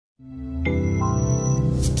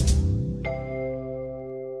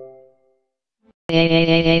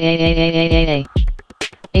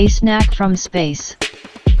A snack from space.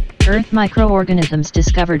 Earth microorganisms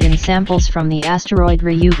discovered in samples from the asteroid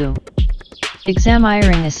Ryugu.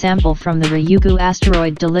 Examining a sample from the Ryugu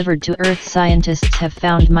asteroid delivered to Earth, scientists have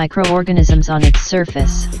found microorganisms on its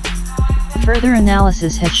surface. Further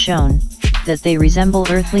analysis has shown that they resemble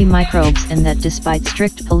earthly microbes and that despite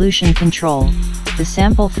strict pollution control, the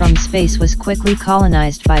sample from space was quickly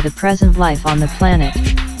colonized by the present life on the planet.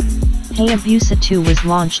 Hayabusa 2 was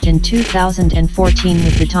launched in 2014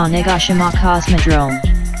 with the Tanegashima Cosmodrome.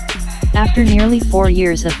 After nearly 4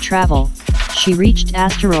 years of travel, she reached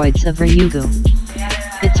asteroids of Ryugu.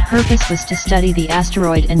 Its purpose was to study the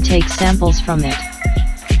asteroid and take samples from it.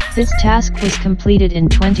 This task was completed in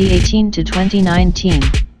 2018 to 2019,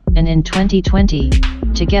 and in 2020,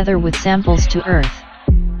 together with samples to Earth.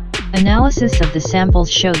 Analysis of the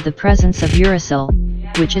samples showed the presence of uracil,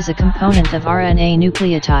 which is a component of RNA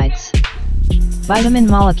nucleotides. Vitamin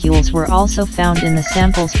molecules were also found in the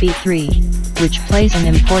samples B3, which plays an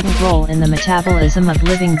important role in the metabolism of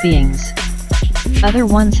living beings. Other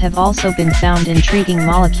ones have also been found, intriguing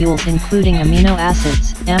molecules including amino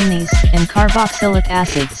acids, amines, and carboxylic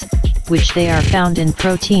acids, which they are found in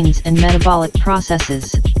proteins and metabolic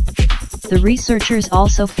processes. The researchers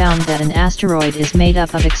also found that an asteroid is made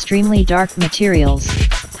up of extremely dark materials,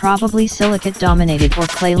 probably silicate-dominated or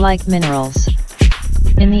clay-like minerals.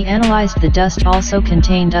 In the analyzed, the dust also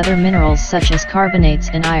contained other minerals such as carbonates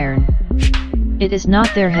and iron. It is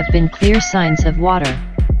not there have been clear signs of water.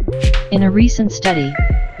 In a recent study,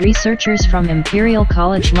 researchers from Imperial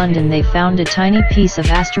College London they found a tiny piece of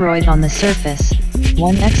asteroid on the surface,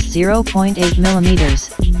 1x 0.8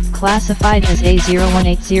 mm, classified as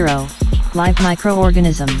A0180, live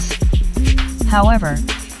microorganisms. However,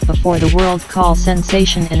 before the world call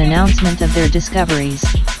sensation and announcement of their discoveries,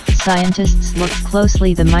 scientists looked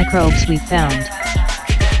closely the microbes we found.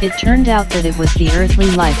 It turned out that it was the earthly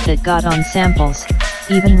life that got on samples,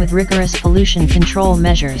 even with rigorous pollution control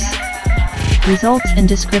measures. Results and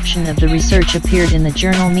description of the research appeared in the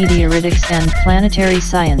journal Meteoritics and Planetary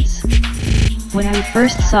Science. When we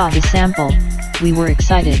first saw the sample, we were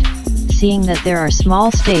excited, seeing that there are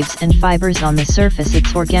small staves and fibers on the surface.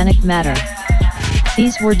 It's organic matter.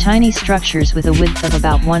 These were tiny structures with a width of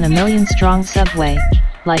about 1 million strong subway,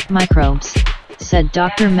 like microbes, said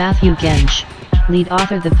Dr. Matthew Gensch, lead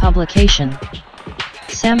author of the publication.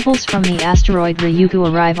 Samples from the asteroid Ryugu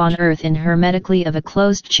arrive on Earth in hermetically of a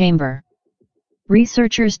closed chamber.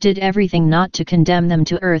 Researchers did everything not to condemn them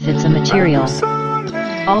to Earth. It's a material.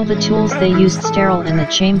 All the tools they used sterile in the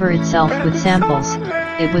chamber itself with samples.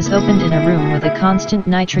 It was opened in a room with a constant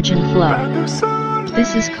nitrogen flow.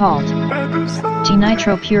 This is called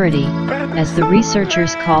denitropurity, as the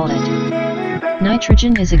researchers call it.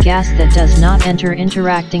 Nitrogen is a gas that does not enter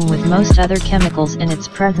interacting with most other chemicals, and its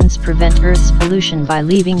presence prevent Earth's pollution by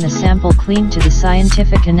leaving the sample clean to the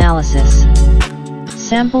scientific analysis.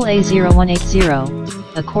 Sample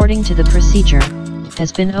A0180, according to the procedure,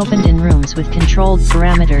 has been opened in rooms with controlled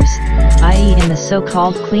parameters, i.e. in the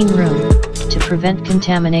so-called clean room, to prevent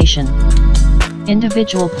contamination.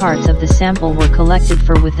 Individual parts of the sample were collected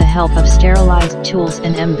with the help of sterilized tools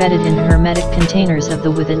and embedded in hermetic containers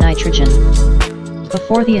with the nitrogen.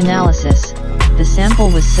 Before the analysis, the sample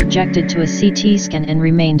was subjected to a CT scan and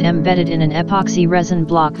remained embedded in an epoxy resin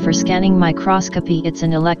block for scanning microscopy. It's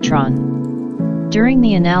an electron. During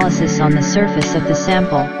the analysis on the surface of the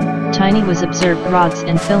sample, tiny was observed rods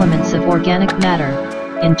and filaments of organic matter,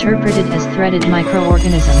 interpreted as threaded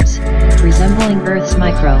microorganisms, resembling Earth's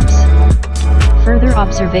microbes. Further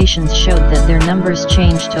observations showed that their numbers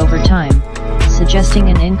changed over time, suggesting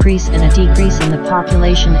an increase and a decrease in the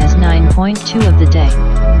population as 9.2 of the day.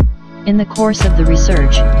 In the course of the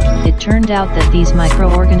research, it turned out that these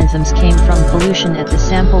microorganisms came from pollution at the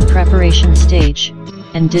sample preparation stage,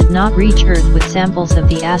 and did not reach Earth with samples of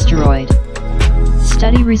the asteroid.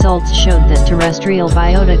 Study results showed that terrestrial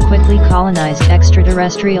biota quickly colonized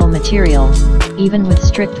extraterrestrial material, even with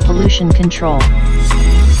strict pollution control.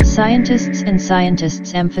 Scientists'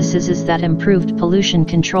 emphasis is that improved pollution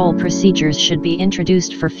control procedures should be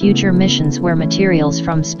introduced for future missions where materials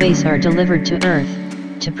from space are delivered to Earth,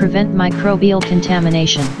 to prevent microbial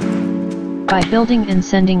contamination. By building and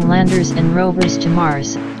sending landers and rovers to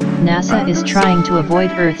Mars, NASA is trying to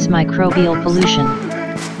avoid Earth's microbial pollution.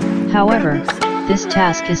 However, this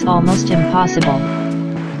task is almost impossible.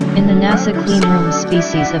 In the NASA clean room,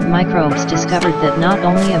 species of microbes discovered that not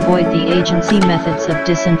only avoid the agency methods of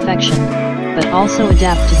disinfection, but also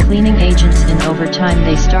adapt to cleaning agents, and over time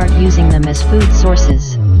they start using them as food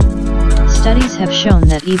sources. Studies have shown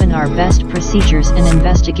that even our best procedures and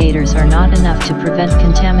investigators are not enough to prevent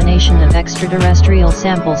contamination of extraterrestrial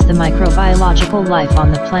samples, the microbiological life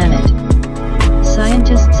on the planet.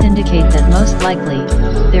 Scientists indicate that most likely,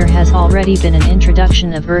 there has already been an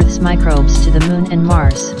introduction of Earth's microbes to the Moon and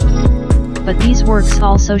Mars. But these works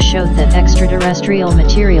also showed that extraterrestrial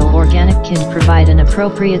material organic can provide an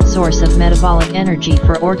appropriate source of metabolic energy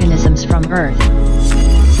for organisms from Earth.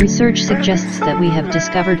 Research suggests that we have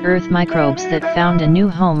discovered Earth microbes that found a new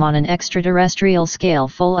home on an extraterrestrial scale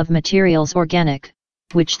full of materials organic,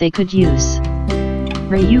 which they could use.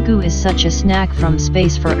 Ryugu is such a snack from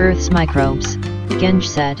space for Earth's microbes, Genj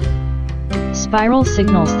said. Spiral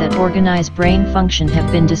signals that organize brain function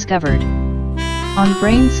have been discovered. On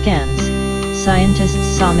brain scans,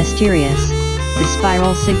 scientists saw mysterious, the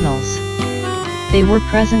spiral signals. They were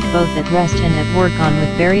present both at rest and at work on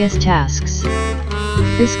with various tasks.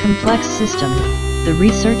 This complex system, the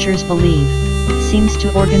researchers believe, seems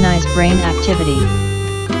to organize brain activity.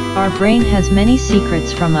 Our brain has many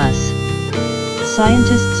secrets from us.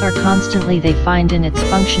 Scientists are constantly they find in its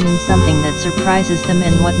functioning something that surprises them,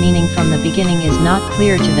 and what meaning from the beginning is not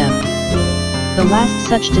clear to them. The last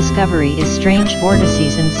such discovery is strange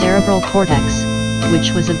vortices in cerebral cortex,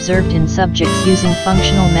 which was observed in subjects using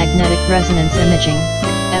functional magnetic resonance imaging,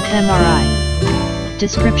 fMRI.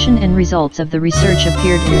 Description and results of the research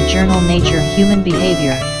appeared in the journal Nature Human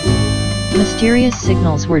Behavior. Mysterious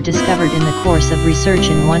signals were discovered in the course of research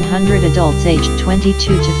in 100 adults aged 22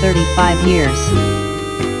 to 35 years.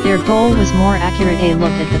 Their goal was more accurate a look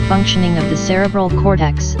at the functioning of the cerebral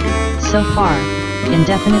cortex, so far,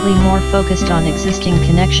 indefinitely more focused on existing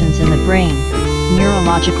connections in the brain,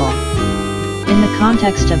 neurological. In the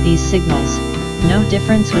context of these signals, no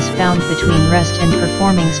difference was found between rest and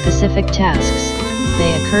performing specific tasks,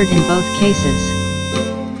 they occurred in both cases.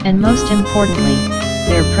 And most importantly,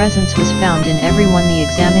 their presence was found in everyone the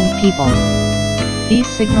examined people. These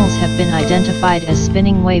signals have been identified as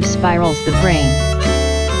spinning wave spirals the brain.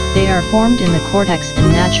 They are formed in the cortex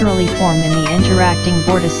and naturally form in the interacting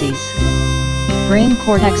vortices. Brain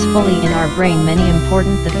cortex fully in our brain many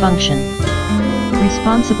important the function.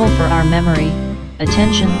 Responsible for our memory,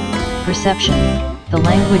 attention, perception, the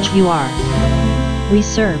language you are. We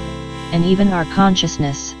serve, and even our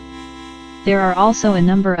consciousness. There are also a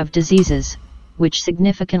number of diseases, which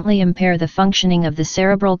significantly impair the functioning of the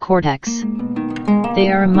cerebral cortex.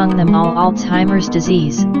 They are among them all Alzheimer's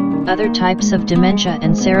disease, other types of dementia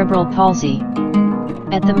and cerebral palsy.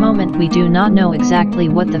 At the moment we do not know exactly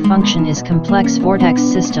what the function is complex vortex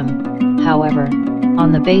system, however,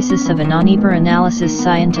 on the basis of a non-Eber analysis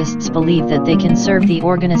scientists believe that they can serve the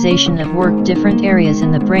organization of work different areas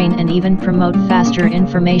in the brain and even promote faster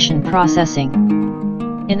information processing.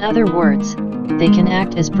 In other words, they can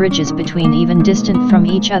act as bridges between even distant from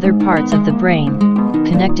each other parts of the brain,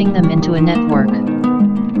 connecting them into a network.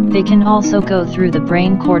 They can also go through the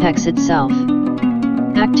brain cortex itself.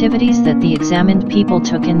 Activities that the examined people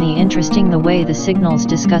took in the interesting the way the signals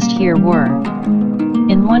discussed here were.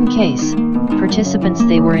 In one case, participants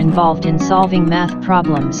they were involved in solving math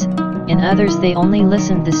problems, in others they only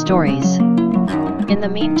listened the stories. In the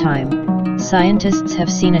meantime, scientists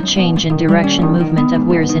have seen a change in direction movement of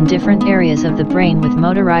wires in different areas of the brain with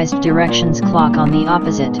motorized directions clock on the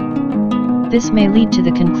opposite. This may lead to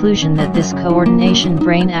the conclusion that this coordination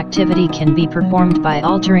brain activity can be performed by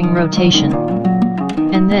altering rotation.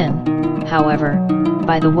 And then, however,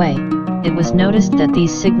 by the way, it was noticed that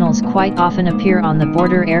these signals quite often appear on the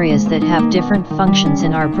border areas that have different functions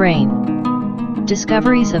in our brain.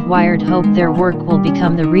 Discoveries of Wired hope their work will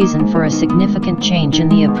become the reason for a significant change in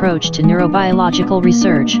the approach to neurobiological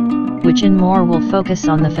research, which in more will focus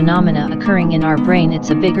on the phenomena occurring in our brain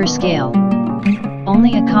at a bigger scale.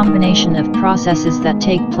 Only a combination of processes that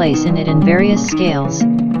take place in it in various scales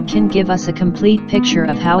can give us a complete picture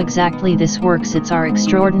of how exactly this works. It's our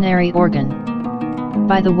extraordinary organ.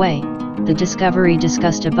 By the way, the discovery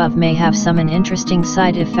discussed above may have some an interesting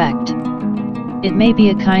side effect. It may be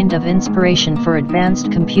a kind of inspiration for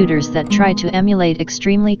advanced computers that try to emulate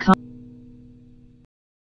extremely complex